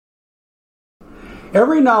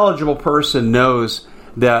Every knowledgeable person knows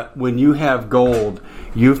that when you have gold,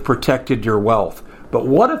 you've protected your wealth. But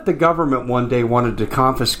what if the government one day wanted to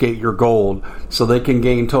confiscate your gold so they can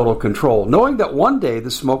gain total control, knowing that one day the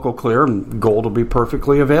smoke will clear and gold will be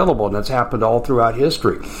perfectly available, and that's happened all throughout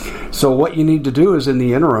history. So what you need to do is, in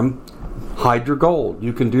the interim, hide your gold.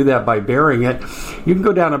 You can do that by burying it. You can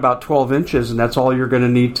go down about 12 inches, and that's all you're going to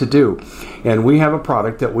need to do. And we have a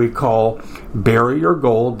product that we call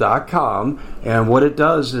buryyourgold.com, and what it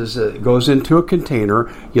does is it goes into a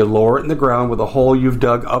container. You lower it in the ground with a hole you've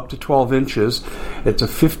dug up to 12 inches. It's a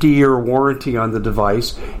 50-year warranty on the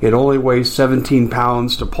device. It only weighs 17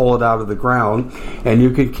 pounds to pull it out of the ground, and you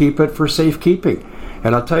can keep it for safekeeping.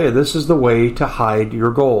 And I'll tell you, this is the way to hide your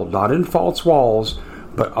gold. Not in false walls,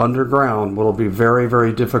 but underground, will be very,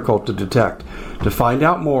 very difficult to detect. To find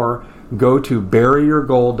out more, go to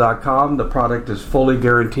buryyourgold.com. The product is fully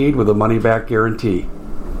guaranteed with a money-back guarantee.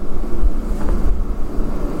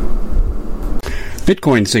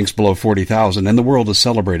 Bitcoin sinks below 40,000, and the world is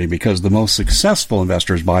celebrating because the most successful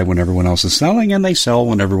investors buy when everyone else is selling, and they sell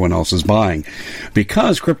when everyone else is buying.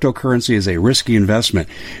 Because cryptocurrency is a risky investment,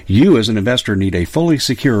 you as an investor need a fully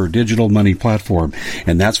secure digital money platform,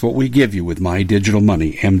 and that's what we give you with My Digital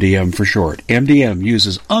Money, MDM for short. MDM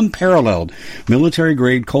uses unparalleled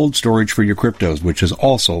military-grade cold storage for your cryptos, which is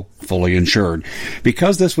also fully insured.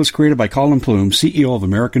 Because this was created by Colin Plume, CEO of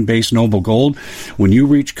American-based Noble Gold, when you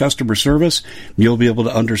reach customer service, you'll be able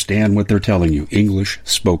to understand what they're telling you. English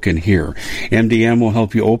spoken here. MDM will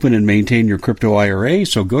help you open and maintain your crypto IRA,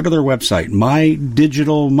 so go to their website,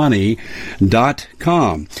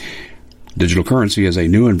 mydigitalmoney.com. Digital currency is a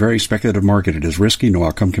new and very speculative market. It is risky. No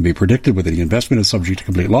outcome can be predicted. With the investment is subject to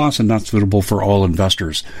complete loss and not suitable for all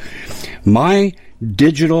investors.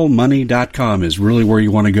 MyDigitalMoney.com is really where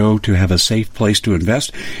you want to go to have a safe place to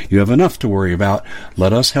invest. You have enough to worry about.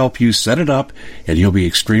 Let us help you set it up, and you'll be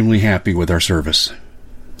extremely happy with our service.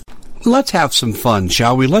 Let's have some fun,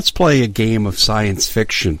 shall we? Let's play a game of science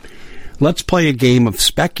fiction. Let's play a game of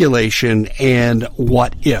speculation and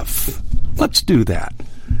what if. Let's do that.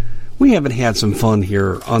 We haven't had some fun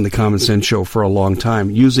here on the Common Sense Show for a long time,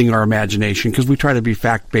 using our imagination, because we try to be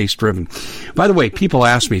fact-based driven. By the way, people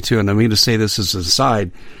ask me too, and I mean to say this as an aside,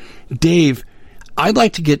 Dave, I'd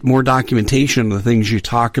like to get more documentation of the things you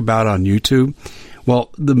talk about on YouTube. Well,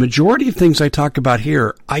 the majority of things I talk about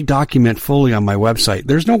here, I document fully on my website.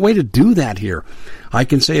 There's no way to do that here. I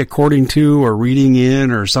can say according to, or reading in,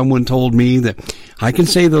 or someone told me that I can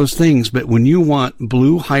say those things, but when you want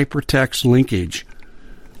blue hypertext linkage,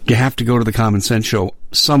 you have to go to the Common Sense Show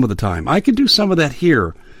some of the time. I can do some of that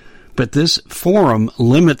here, but this forum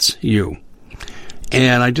limits you.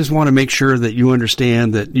 And I just want to make sure that you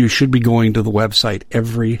understand that you should be going to the website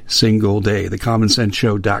every single day.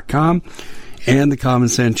 TheCommonSenseShow.com and the Common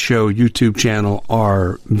Sense Show YouTube channel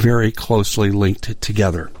are very closely linked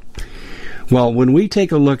together. Well, when we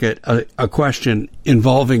take a look at a question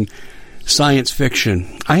involving science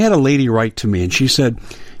fiction, I had a lady write to me and she said,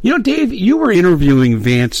 you know, Dave, you were interviewing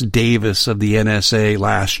Vance Davis of the NSA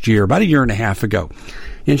last year, about a year and a half ago.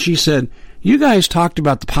 And she said, you guys talked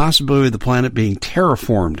about the possibility of the planet being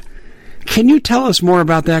terraformed. Can you tell us more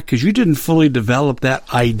about that? Because you didn't fully develop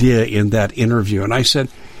that idea in that interview. And I said,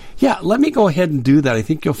 yeah, let me go ahead and do that. I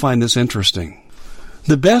think you'll find this interesting.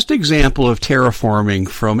 The best example of terraforming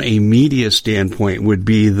from a media standpoint would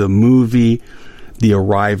be the movie The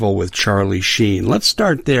Arrival with Charlie Sheen. Let's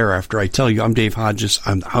start there after I tell you I'm Dave Hodges.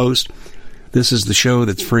 I'm the host. This is the show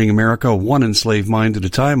that's freeing America one enslaved mind at a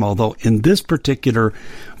time, although in this particular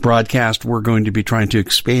broadcast we're going to be trying to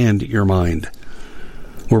expand your mind.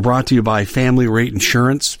 We're brought to you by Family Rate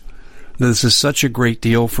Insurance. This is such a great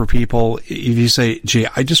deal for people. If you say, gee,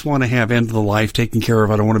 I just want to have end of the life taken care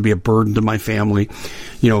of. I don't want to be a burden to my family.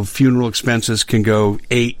 You know, funeral expenses can go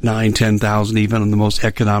 8, 9, 10,000 even on the most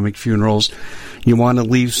economic funerals. You want to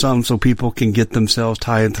leave some so people can get themselves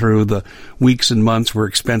tied through the weeks and months where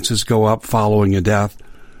expenses go up following a death.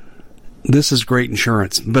 This is great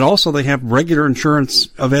insurance. But also they have regular insurance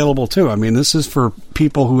available too. I mean, this is for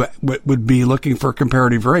people who would be looking for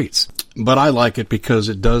comparative rates. But I like it because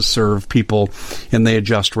it does serve people and they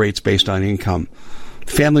adjust rates based on income.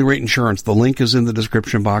 Family Rate Insurance, the link is in the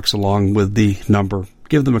description box along with the number.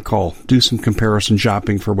 Give them a call. Do some comparison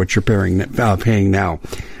shopping for what you're paying now.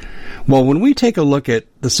 Well, when we take a look at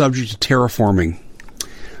the subject of terraforming,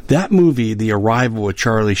 that movie, The Arrival with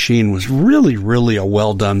Charlie Sheen, was really, really a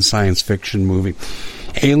well-done science fiction movie.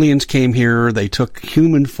 Aliens came here, they took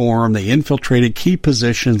human form, they infiltrated key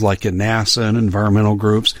positions like in NASA and environmental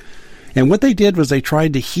groups. And what they did was they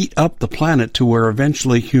tried to heat up the planet to where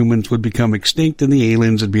eventually humans would become extinct and the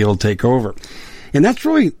aliens would be able to take over. And that's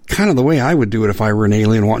really kind of the way I would do it if I were an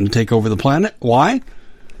alien wanting to take over the planet. Why?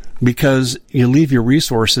 Because you leave your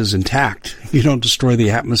resources intact. You don't destroy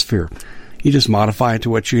the atmosphere. You just modify it to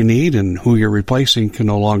what you need, and who you're replacing can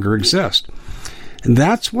no longer exist. And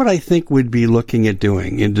that's what I think we'd be looking at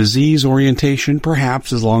doing. In disease orientation,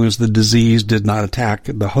 perhaps, as long as the disease did not attack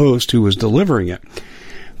the host who was delivering it.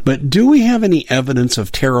 But do we have any evidence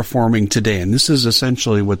of terraforming today? And this is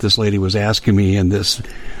essentially what this lady was asking me in this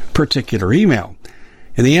particular email.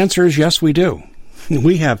 And the answer is yes, we do.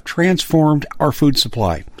 We have transformed our food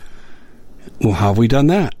supply. Well, how have we done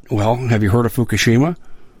that? Well, have you heard of Fukushima?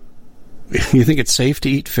 You think it's safe to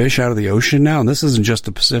eat fish out of the ocean now? And this isn't just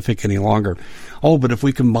the Pacific any longer. Oh, but if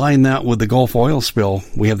we combine that with the Gulf oil spill,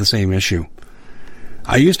 we have the same issue.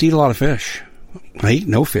 I used to eat a lot of fish. I eat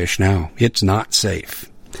no fish now. It's not safe.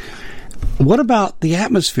 What about the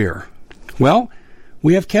atmosphere? Well,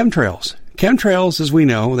 we have chemtrails. Chemtrails, as we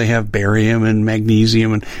know, they have barium and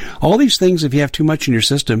magnesium and all these things. If you have too much in your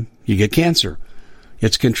system, you get cancer.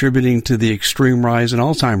 It's contributing to the extreme rise in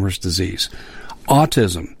Alzheimer's disease,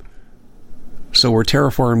 autism. So we're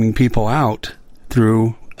terraforming people out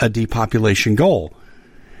through a depopulation goal.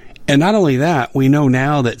 And not only that, we know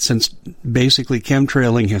now that since basically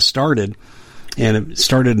chemtrailing has started, and it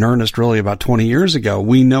started in earnest really about 20 years ago,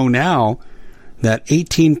 we know now that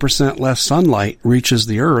 18% less sunlight reaches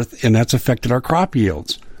the earth, and that's affected our crop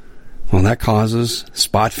yields. Well, that causes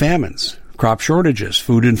spot famines, crop shortages,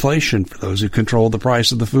 food inflation. For those who control the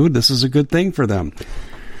price of the food, this is a good thing for them.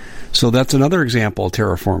 So that's another example of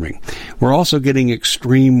terraforming. We're also getting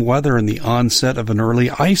extreme weather in the onset of an early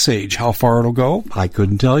ice age. How far it'll go, I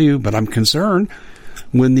couldn't tell you, but I'm concerned.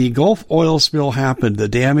 When the Gulf oil spill happened, the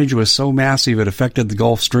damage was so massive it affected the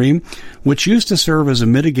Gulf Stream, which used to serve as a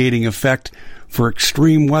mitigating effect for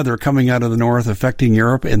extreme weather coming out of the north affecting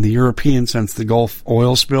Europe. And the Europeans, since the Gulf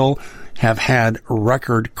oil spill, have had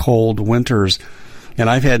record cold winters. And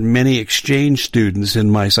I've had many exchange students in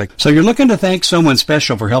my cycle. So you're looking to thank someone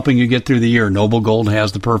special for helping you get through the year. Noble Gold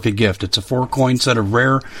has the perfect gift. It's a 4-coin set of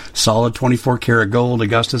rare, solid 24-karat gold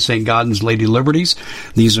Augusta St. Gaudens Lady Liberties.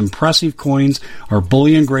 These impressive coins are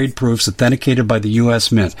bullion-grade proofs authenticated by the U.S.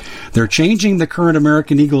 Mint. They're changing the current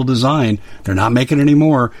American Eagle design. They're not making any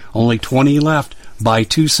more. Only 20 left. Buy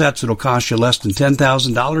 2 sets. It'll cost you less than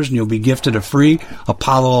 $10,000, and you'll be gifted a free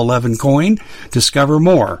Apollo 11 coin. Discover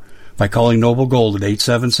more by calling Noble Gold at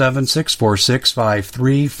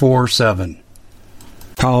 877-646-5347.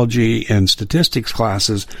 Psychology and statistics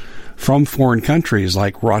classes from foreign countries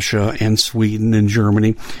like Russia and Sweden and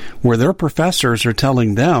Germany, where their professors are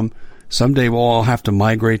telling them someday we'll all have to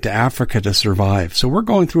migrate to Africa to survive. So we're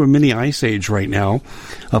going through a mini ice age right now,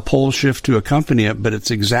 a pole shift to accompany it, but it's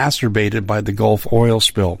exacerbated by the Gulf oil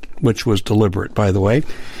spill, which was deliberate, by the way.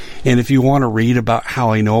 And if you want to read about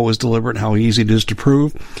how I know it was deliberate, how easy it is to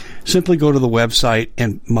prove, simply go to the website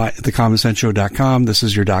and thecommonsenseshow.com. This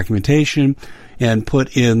is your documentation, and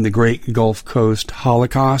put in the Great Gulf Coast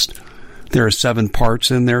Holocaust. There are 7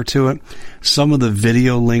 parts in there to it. Some of the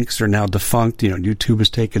video links are now defunct. YouTube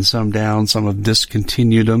has taken some down. Some have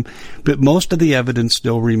discontinued them. But most of the evidence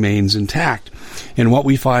still remains intact. And what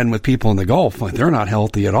we find with people in the Gulf, they're not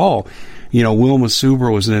healthy at all. Wilma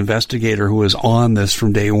Suber was an investigator who was on this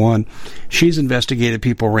from day one. She's investigated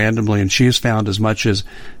people randomly, and she has found as much as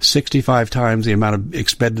 65 times the amount of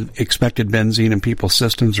expected benzene in people's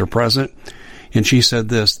systems are present. And she said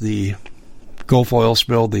this, the Gulf oil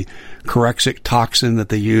spill, the Corexic toxin that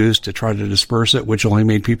they used to try to disperse it, which only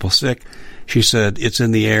made people sick, she said, it's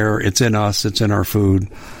in the air, it's in us, it's in our food.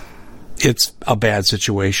 It's a bad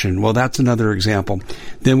situation. Well, that's another example.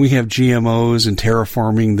 Then we have GMOs and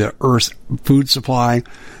terraforming the Earth's food supply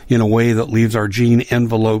in a way that leaves our gene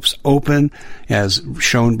envelopes open, as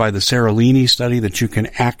shown by the Seralini study that you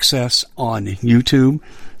can access on YouTube.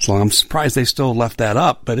 So I'm surprised they still left that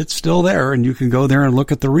up, but it's still there, and you can go there and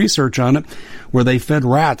look at the research on it, where they fed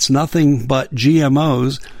rats nothing but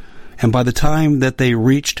GMOs, and by the time that they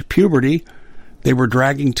reached puberty, they were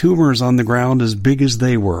dragging tumors on the ground as big as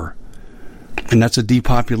they were. And that's a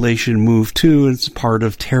depopulation move, too. It's part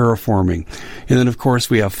of terraforming. And then, of course,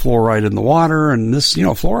 we have fluoride in the water. And this,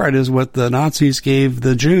 fluoride is what the Nazis gave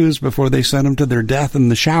the Jews before they sent them to their death in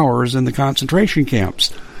the showers in the concentration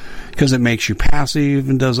camps, because it makes you passive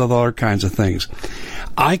and does other kinds of things.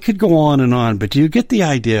 I could go on, but do you get the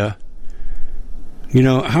idea?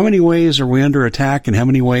 How many ways are we under attack, and how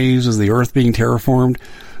many ways is the Earth being terraformed?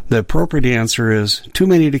 The appropriate answer is too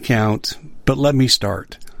many to count, but let me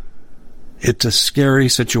start. It's a scary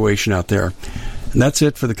situation out there. And that's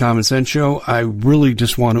it for the Common Sense Show. I really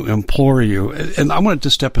just want to implore you, and I want to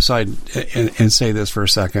step aside and say this for a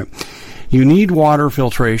second. You need water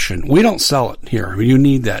filtration. We don't sell it here. You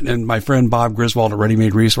need that. And my friend Bob Griswold at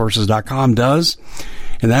ReadyMadeResources.com does.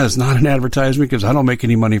 And that is not an advertisement because I don't make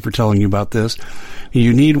any money for telling you about this.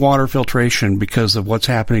 You need water filtration because of what's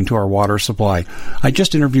happening to our water supply. I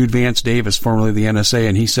just interviewed Vance Davis, formerly the NSA,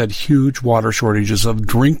 and he said huge water shortages of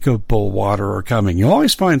drinkable water are coming. You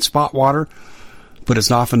always find spot water, but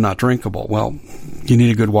it's often not drinkable. Well, you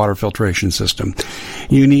need a good water filtration system.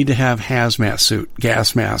 You need to have hazmat suit,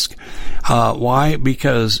 gas mask. Why?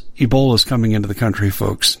 Because Ebola is coming into the country,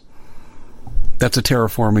 folks. That's a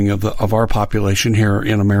terraforming of our population here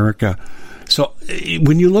in America. So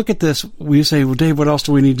when you look at this, we say, well, Dave, what else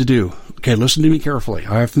do we need to do? Okay, listen to me carefully.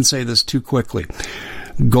 I often say this too quickly.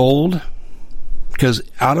 Gold, because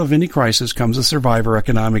out of any crisis comes a survivor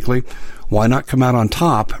economically. Why not come out on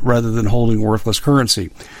top rather than holding worthless currency?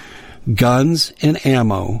 Guns and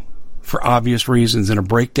ammo, for obvious reasons. In a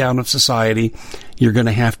breakdown of society, you're going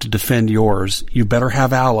to have to defend yours. You better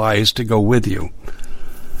have allies to go with you.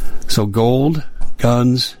 So gold,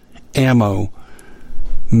 guns, ammo,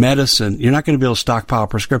 medicine. You're not going to be able to stockpile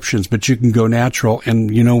prescriptions, but you can go natural. And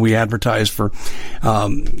we advertise for,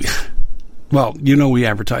 we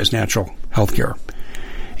advertise natural healthcare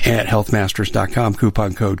at healthmasters.com,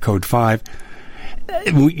 coupon code 5.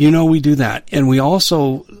 We do that. And we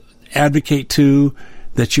also advocate too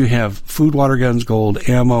that you have food, water, guns, gold,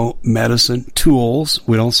 ammo, medicine, tools.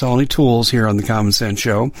 We don't sell any tools here on the Common Sense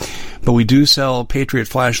Show, but we do sell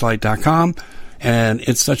patriotflashlight.com. And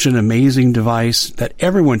it's such an amazing device that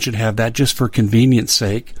everyone should have that just for convenience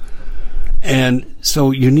sake. And so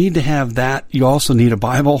you need to have that. You also need a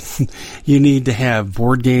Bible. You need to have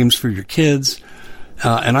board games for your kids.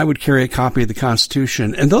 And I would carry a copy of the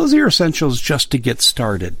Constitution. And those are your essentials just to get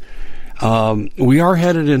started. We are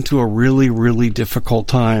headed into a really, really difficult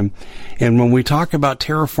time. And when we talk about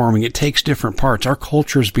terraforming, it takes different parts. Our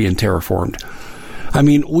culture is being terraformed. I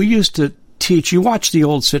mean, we used to teach, you watch the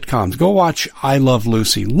old sitcoms, go watch I Love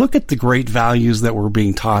Lucy. Look at the great values that were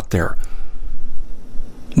being taught there.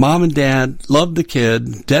 Mom and dad loved the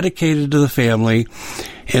kid, dedicated to the family,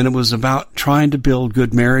 and it was about trying to build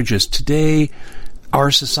good marriages. Today, our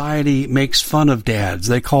society makes fun of dads.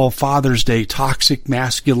 They call Father's Day toxic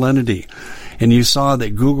masculinity. And you saw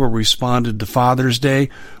that Google responded to Father's Day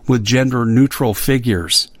with gender-neutral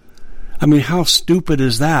figures. I mean, how stupid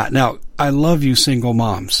is that? Now, I love you single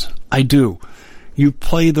moms. I do. You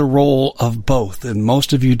play the role of both, and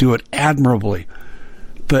most of you do it admirably.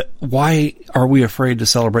 But why are we afraid to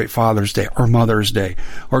celebrate Father's Day or Mother's Day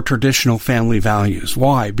or traditional family values?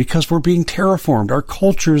 Why? Because we're being terraformed. Our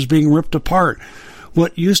culture is being ripped apart.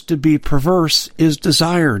 What used to be perverse is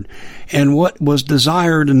desired, and what was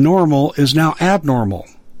desired and normal is now abnormal.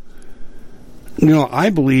 I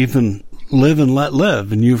believe in live and let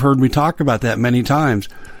live, and you've heard me talk about that many times.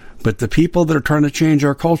 But the people that are trying to change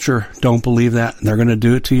our culture don't believe that, and they're going to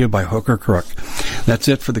do it to you by hook or crook. That's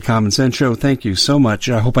it for the Common Sense Show. Thank you so much.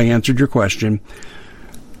 I hope I answered your question.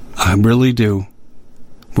 I really do.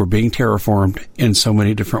 We're being terraformed in so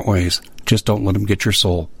many different ways. Just don't let them get your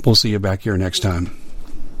soul. We'll see you back here next time.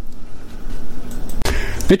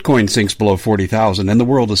 Bitcoin sinks below 40,000, and the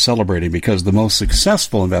world is celebrating because the most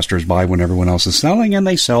successful investors buy when everyone else is selling, and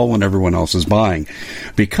they sell when everyone else is buying.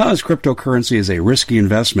 Because cryptocurrency is a risky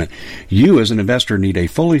investment, you as an investor need a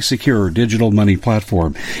fully secure digital money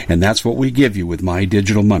platform, and that's what we give you with My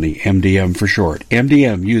Digital Money, MDM for short.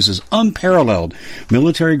 MDM uses unparalleled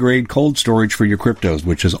military-grade cold storage for your cryptos,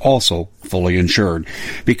 which is also fully insured.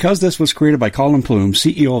 Because this was created by Colin Plume,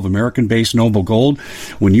 CEO of American-based Noble Gold,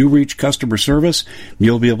 when you reach customer service,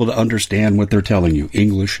 you'll be able to understand what they're telling you.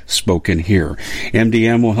 English spoken here.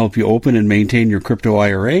 MDM will help you open and maintain your crypto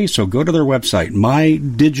IRA, so go to their website,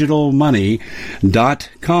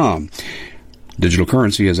 mydigitalmoney.com. Digital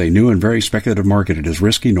currency is a new and very speculative market. It is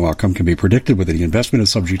risky. No outcome can be predicted with any investment.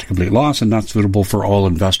 Is subject to complete loss and not suitable for all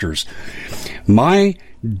investors.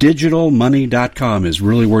 MyDigitalMoney.com is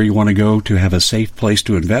really where you want to go to have a safe place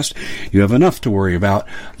to invest. You have enough to worry about.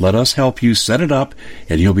 Let us help you set it up,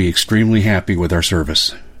 and you'll be extremely happy with our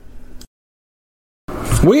service.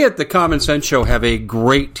 We at the Common Sense Show have a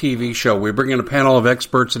great TV show. We bring in a panel of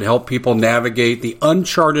experts that help people navigate the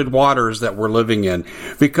uncharted waters that we're living in.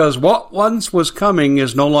 Because what once was coming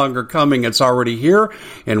is no longer coming. It's already here,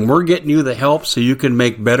 and we're getting you the help so you can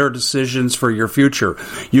make better decisions for your future.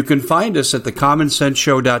 You can find us at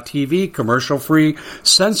thecommonsenseshow.tv, commercial-free,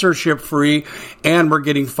 censorship-free, and we're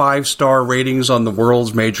getting 5-star ratings on the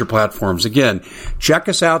world's major platforms. Again, check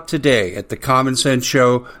us out today at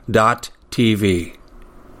thecommonsenseshow.tv.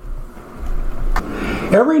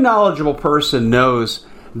 Every knowledgeable person knows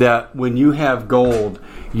that when you have gold,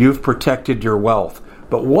 you've protected your wealth.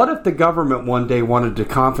 But what if the government one day wanted to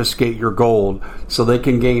confiscate your gold so they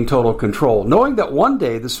can gain total control, knowing that one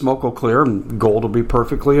day the smoke will clear and gold will be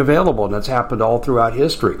perfectly available, and that's happened all throughout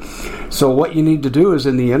history. So what you need to do is,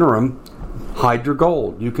 in the interim, hide your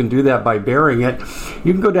gold. You can do that by burying it.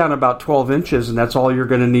 You can go down about 12 inches, and that's all you're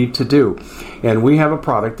going to need to do. And we have a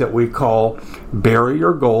product that we call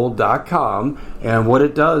buryyourgold.com, and what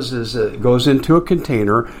it does is it goes into a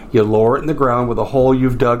container. You lower it in the ground with a hole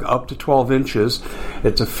you've dug up to 12 inches.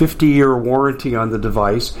 It's a 50-year warranty on the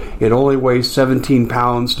device. It only weighs 17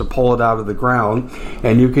 pounds to pull it out of the ground,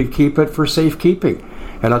 and you can keep it for safekeeping.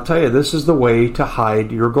 And I'll tell you, this is the way to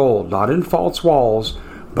hide your gold, not in false walls,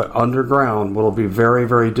 but underground, will be very,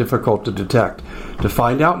 very difficult to detect. To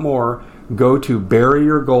find out more, go to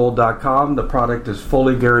buryyourgold.com. The product is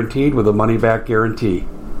fully guaranteed with a money-back guarantee.